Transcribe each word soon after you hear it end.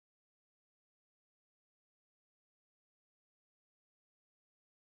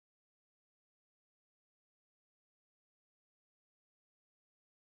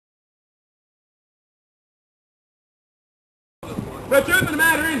The truth of the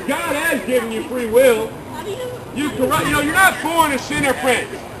matter is, God has given you free will. You're not born a sinner,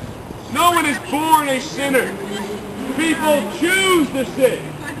 friends. No one is born a sinner. People choose to sin.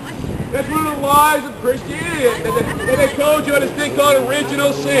 That's one of the lies of Christianity, that they told you this thing called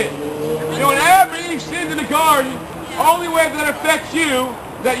original sin. When Adam and Eve sinned in the garden, the only way that affects you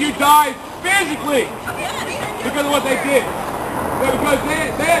is that you die physically because of what they did. Because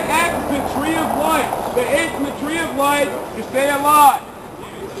they had access to the tree of life. They ate from the tree of life to stay alive.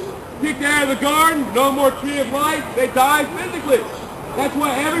 Kicked out of the garden, no more tree of life, they die physically. That's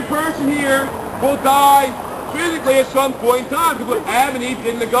why every person here will die physically at some point in time, because what Adam and Eve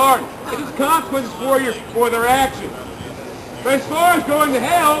did in the garden. It is consequences for their actions. But as far as going to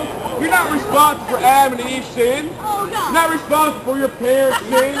hell, you're not responsible for Adam and Eve's sin. You're not responsible for your parents'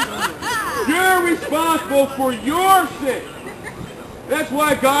 sin. You're responsible for your sin. That's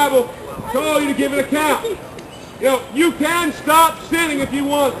why God will call you to give an account. You can stop sinning if you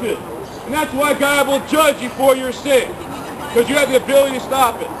want to. And that's why God will judge you for your sin. Because you have the ability to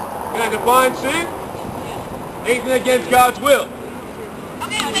stop it. Can I define sin? Anything against God's will.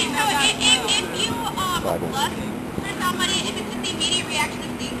 Okay, so if you lust for somebody, if it's just the immediate reaction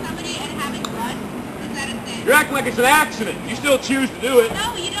of seeing somebody and having lust, is that a sin? You're acting like it's an accident. You still choose to do it.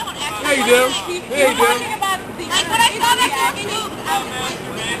 No, you don't. Yeah, you do. Yeah, you do. Like when I saw that boobs, I was like,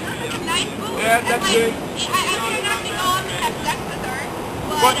 nice boobs. Yeah, that's good. I didn't have to go up and have sex with her.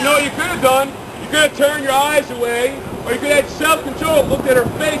 But no, you could have done. You could have turned your eyes away, or you could have had self-control, looked at her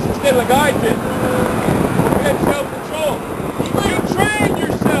face instead like I did. You had self-control. You trained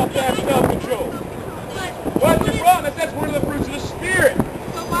yourself to have self-control. What's the problem? That's one of the fruits of the Spirit.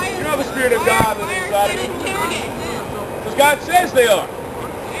 You know the Spirit of God on the inside of you. Because God says they are.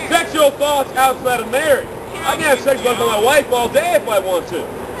 Sexual thoughts outside of marriage. I can have sex with my wife all day if I want to.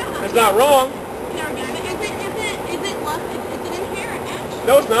 It's not wrong. Is it lust? It's an inherent action.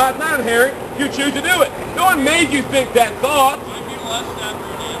 No, it's not. It's not inherent. You choose to do it. No one made you think that thought.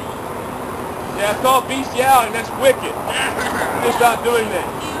 Yeah, it's called bestiality, and that's wicked. Just stop doing that.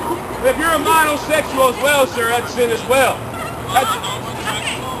 If you're a monosexual as well, sir, that's sin as well. That's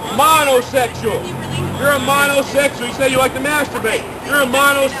monosexual. You're a monosexual. You say you like to masturbate. You're a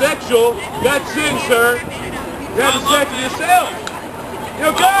monosexual. That's sin, sir. You're having sex with yourself.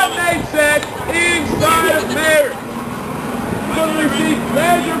 God made sex inside of marriage. You're going to receive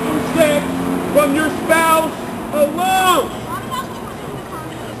pleasure from sex from your spouse alone.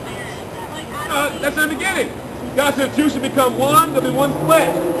 That's in the beginning. God said two should become one, they'll be one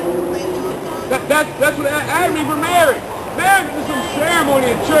flesh. That's what Adam and Eve were married. Marriage is some ceremony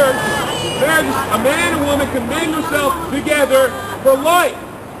in church. Marriage is a man and woman committing themselves together for life.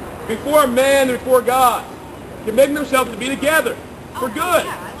 Before man and before God. Committing themselves to be together. For good.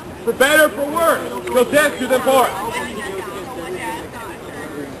 For better, for worse. Till death do them part.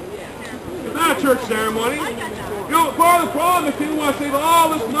 It's not a church ceremony. Part of the problem is people want to save all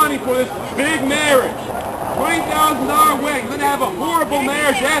this money for this big marriage. $20,000 wedding. Then have a horrible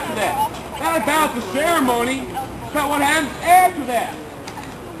marriage after that. Not about the ceremony. It's about what happens after that.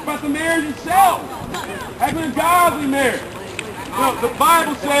 It's about the marriage itself. Having a godly marriage. The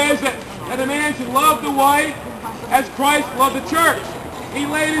Bible says that a man should love the wife as Christ loved the church. He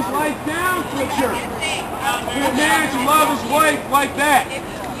laid his life down for the church. And a man should love his wife like that.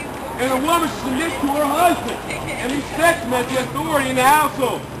 And a woman should submit to her husband. And respect him as the authority in the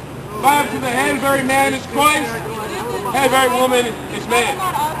household. The Bible says the head of every man is Christ. The head of every woman is man.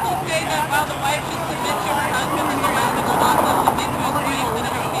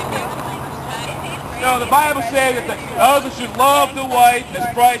 No, the Bible says that the husband should love the wife as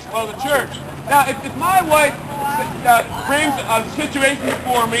Christ loved the church. Now, if my wife brings a situation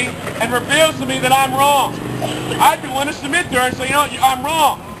before me and reveals to me that I'm wrong, I'd be willing to submit to her and say, I'm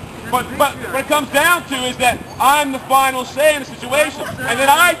wrong. But what it comes down to is that I'm the final say in the situation, and then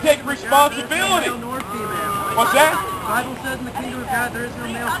I take responsibility. What's that? The Bible says in the kingdom of God there is no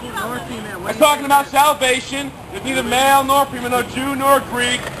male nor female. It's talking about salvation. There's neither male nor female, nor Jew nor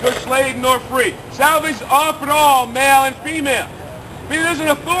Greek, nor slave nor free. Salvation is offered all, male and female. There's an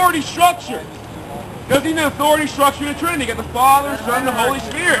authority structure. There's even an authority structure in the Trinity. You got the Father, Son, and the Holy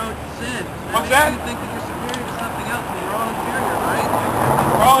Spirit. What's that? You think that you're superior to something else when you're all inferior, right?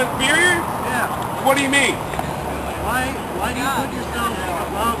 We're all inferior? Yeah. What do you mean? Why do you put yourself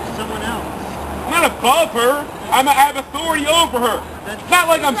above someone else? I'm not above her. I have authority over her. It's not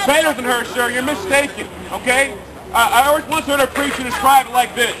like I'm better than her, sir. You're mistaken, okay? I always once heard a preacher describe it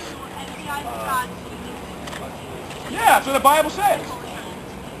like this. Yeah, that's what the Bible says.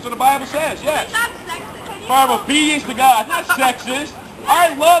 That's what the Bible says, yes. Part of obedience to God. It's not sexist.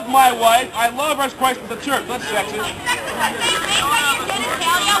 I love my wife. I love her as Christ with the church. That's sexist.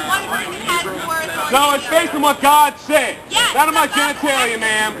 No, it's based on what God said. Not on my genitalia,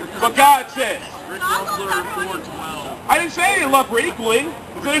 ma'am. What God said. I didn't say they love her equally.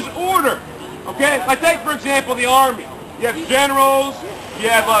 There's order. Okay? Like take, for example, the Army. You have generals, you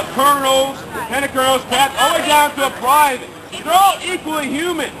have colonels, lieutenant colonels, captains, all the way down to a private. They're all equally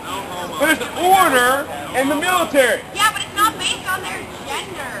human. There's order in the military. Yeah, but it's not based on their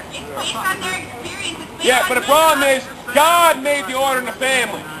gender. It's based on their experience. It's based Yeah, on but the problem is God made the order in the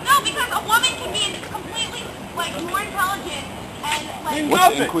family. No, because a woman can be completely like more intelligent and like Means What's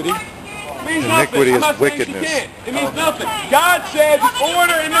nothing. iniquity? It means Iniquity nothing. I'm is not saying she wickedness. can't. It means nothing. God said the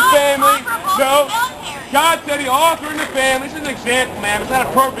order in the family. No. God said the author in the family. This is an example, ma'am. It's not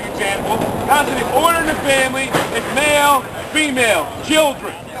a perfect example. God said the order in the family is male, female,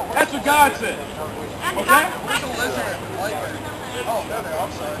 children. That's what God said. Okay?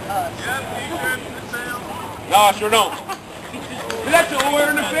 No, I sure don't. But that's the order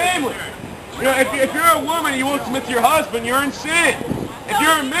in the family. You know, if you're a woman and you won't submit to your husband, you're in sin. If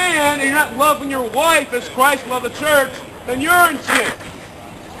you're a man and you're not loving your wife as Christ loved the church, then you're in sin.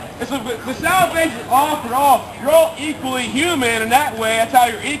 And so the salvation is all for all. You're all equally human in that way. That's how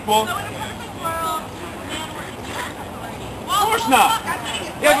you're equal. So in a perfect world, man would Of course not.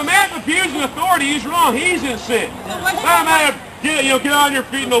 Yeah, if a man's abusing authority, he's wrong. He's in sin. It's not a matter of get on your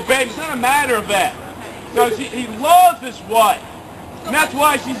feet and obey. It's not a matter of that. So he loves his wife. And that's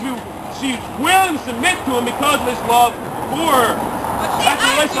why she's willing to submit to him because of his love for her. That's the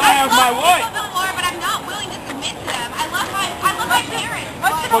relation I have with my wife. I love the Lord, but I'm not willing to submit to them. I love my parents.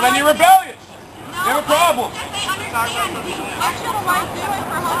 Well, then you're rebellious. No, You have a problem. They understand. What should a wife do if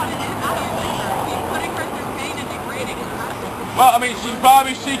her husband is not He's putting her through pain and degrading her? Well, I mean, she'd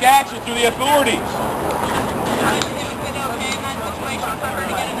probably seek action through the authorities. It would be okay in that situation for her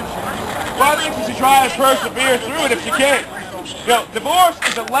to get a divorce. Well, I think she should try to persevere through it if she can. You know, divorce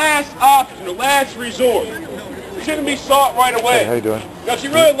is the last option, the last resort. It shouldn't be sought right away. Hey, how you doing? Now, she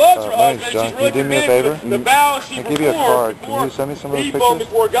really loves her my name's husband. John. She's Can really you do me a committed favor? to the vows she I'll give you a performed card. Can you send me some of those people pictures?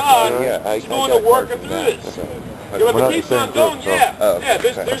 before God. Yeah, She's going to work her through this. Okay. Yeah, but We're if not it keeps the same on going, group, so- yeah. Oh, Yeah,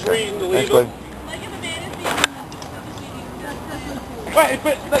 there's Okay. reason to leave Thanks, them. buddy. Like if a man is being Right,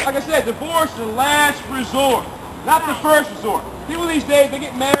 but like I said, divorce is the last resort, not the first resort. People these days, they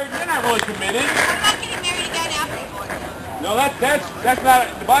get married, they're not really committed. I'm not getting married again after divorce. No, that's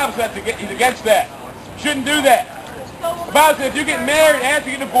not, the Bible says he's against that. Shouldn't do that. The Bible says if you get married after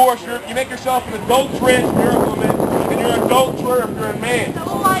you get divorced, you make yourself an adulteress if you're a woman, and you're an adulterer if you're a man.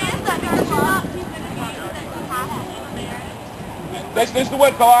 Well, why is that? Because you're not keeping it. This is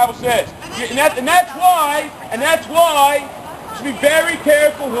what the Bible says. And that's why you should be very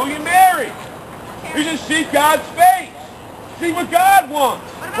careful who you marry. You should seek God's face. See what God wants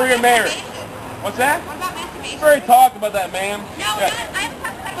for your marriage. What's that? What about masturbation? We've already talked about that, ma'am. No, Yeah. I have a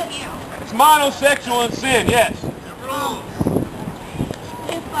question with you. It's monosexual in sin, yes.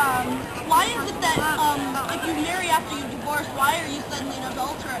 Why is it that if you marry after you divorce, why are you suddenly an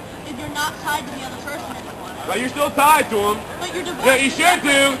adulterer if you're not tied to the other person anymore? But you're still tied to him. But you're divorced. Yeah, you should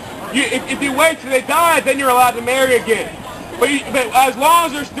do. If you wait till they die, then you're allowed to marry again. But as long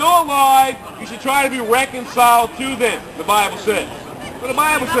as they're still alive, you should try to be reconciled to them, the Bible says. What the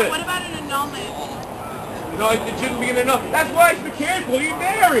Bible says. What about an annulment? You know, it shouldn't be an enough. That's why you should be careful. You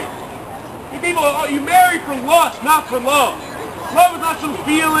marry. You marry for lust, not for love. Love is not some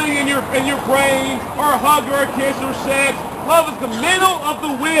feeling in your brain, or a hug, or a kiss, or sex. Love is the middle of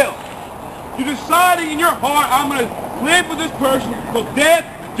the will. You're deciding in your heart, I'm going to live with this person till death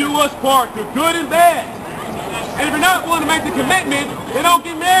do us part, through good and bad. And if you're not willing to make the commitment, then don't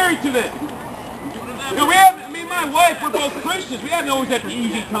get married to them. You know, me and my wife, we're both Christians. We haven't always had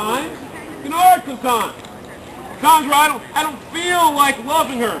easy times. It's been hard sometimes. Times where I don't feel like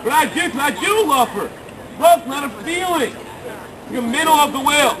loving her, but I do, because I do love her. Love's not a feeling. It's the middle of the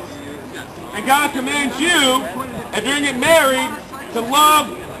will. And God commands you, if you're going to get married, to love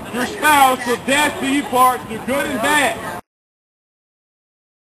your spouse till death do you part, through good and bad.